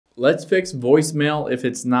Let's fix voicemail if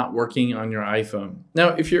it's not working on your iPhone. Now,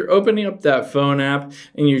 if you're opening up that phone app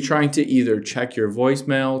and you're trying to either check your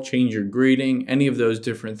voicemail, change your greeting, any of those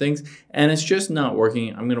different things, and it's just not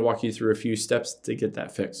working, I'm gonna walk you through a few steps to get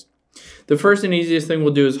that fixed. The first and easiest thing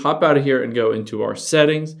we'll do is hop out of here and go into our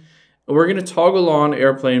settings. We're gonna toggle on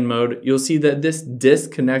airplane mode. You'll see that this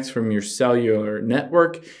disconnects from your cellular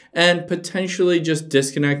network, and potentially just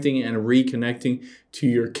disconnecting and reconnecting to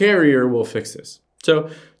your carrier will fix this. So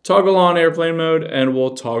toggle on airplane mode and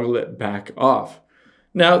we'll toggle it back off.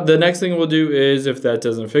 Now, the next thing we'll do is, if that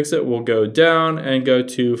doesn't fix it, we'll go down and go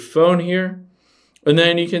to phone here. And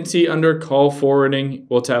then you can see under call forwarding,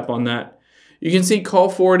 we'll tap on that. You can see call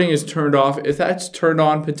forwarding is turned off. If that's turned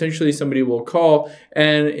on, potentially somebody will call,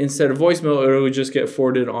 and instead of voicemail, it will just get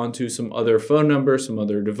forwarded onto some other phone number, some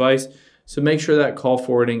other device. So make sure that call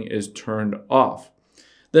forwarding is turned off.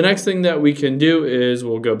 The next thing that we can do is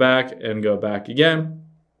we'll go back and go back again,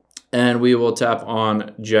 and we will tap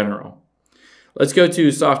on general. Let's go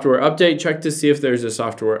to software update, check to see if there's a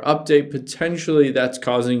software update. Potentially that's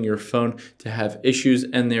causing your phone to have issues,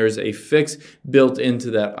 and there's a fix built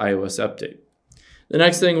into that iOS update. The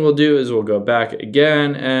next thing we'll do is we'll go back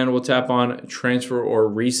again and we'll tap on transfer or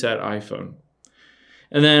reset iPhone.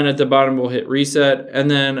 And then at the bottom, we'll hit reset. And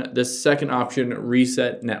then the second option,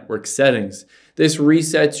 reset network settings. This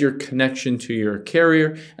resets your connection to your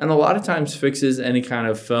carrier and a lot of times fixes any kind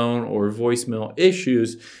of phone or voicemail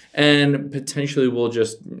issues, and potentially will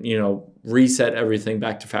just, reset everything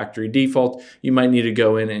back to factory default. You might need to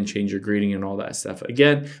go in and change your greeting and all that stuff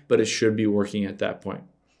again, but it should be working at that point.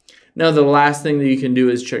 Now, the last thing that you can do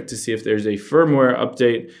is check to see if there's a firmware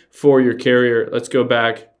update for your carrier. Let's go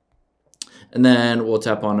back and then we'll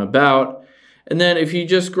tap on about. And then if you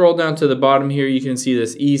just scroll down to the bottom here, you can see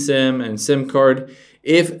this eSIM and SIM card.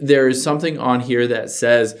 If there is something on here that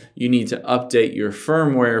says you need to update your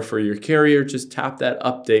firmware for your carrier, just tap that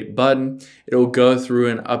update button. It'll go through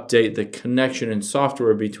and update the connection and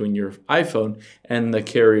software between your iPhone and the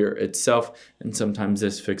carrier itself. And sometimes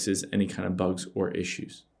this fixes any kind of bugs or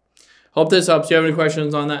issues. Hope this helps. If you have any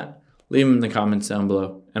questions on that, leave them in the comments down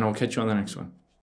below, and I'll catch you on the next one.